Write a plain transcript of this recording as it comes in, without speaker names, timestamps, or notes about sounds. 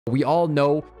We all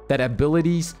know that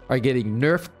abilities are getting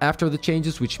nerfed after the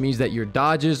changes, which means that your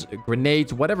dodges,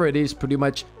 grenades, whatever it is, pretty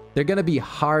much, they're going to be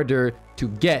harder to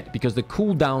get because the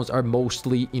cooldowns are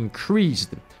mostly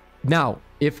increased. Now,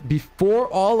 if before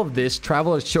all of this,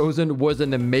 Traveler's Chosen was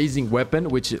an amazing weapon,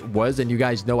 which it was, and you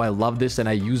guys know I love this and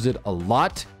I use it a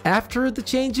lot. After the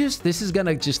changes, this is going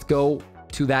to just go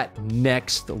to that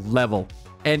next level.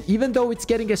 And even though it's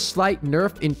getting a slight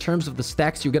nerf in terms of the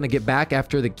stacks you're going to get back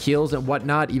after the kills and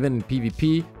whatnot, even in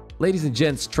PvP, ladies and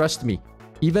gents, trust me,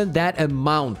 even that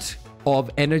amount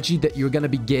of energy that you're going to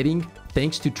be getting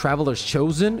thanks to Traveler's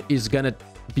Chosen is going to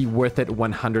be worth it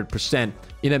 100%.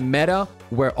 In a meta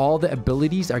where all the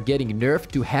abilities are getting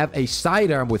nerfed, to have a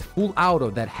sidearm with full auto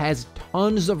that has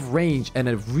tons of range and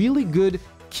a really good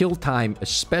kill time,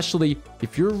 especially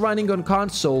if you're running on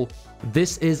console,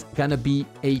 this is gonna be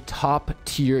a top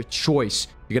tier choice.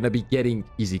 You're gonna be getting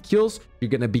easy kills, you're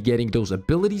gonna be getting those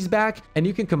abilities back, and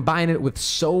you can combine it with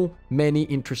so many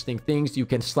interesting things. You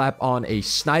can slap on a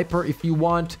sniper if you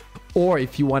want, or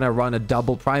if you want to run a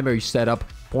double primary setup,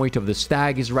 Point of the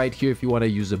Stag is right here if you want to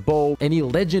use a bow. Any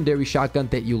legendary shotgun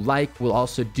that you like will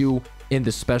also do in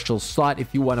the special slot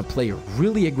if you want to play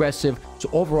really aggressive. So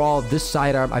overall, this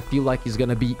sidearm I feel like is going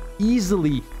to be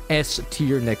easily S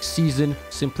tier next season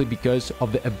simply because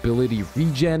of the ability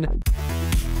regen.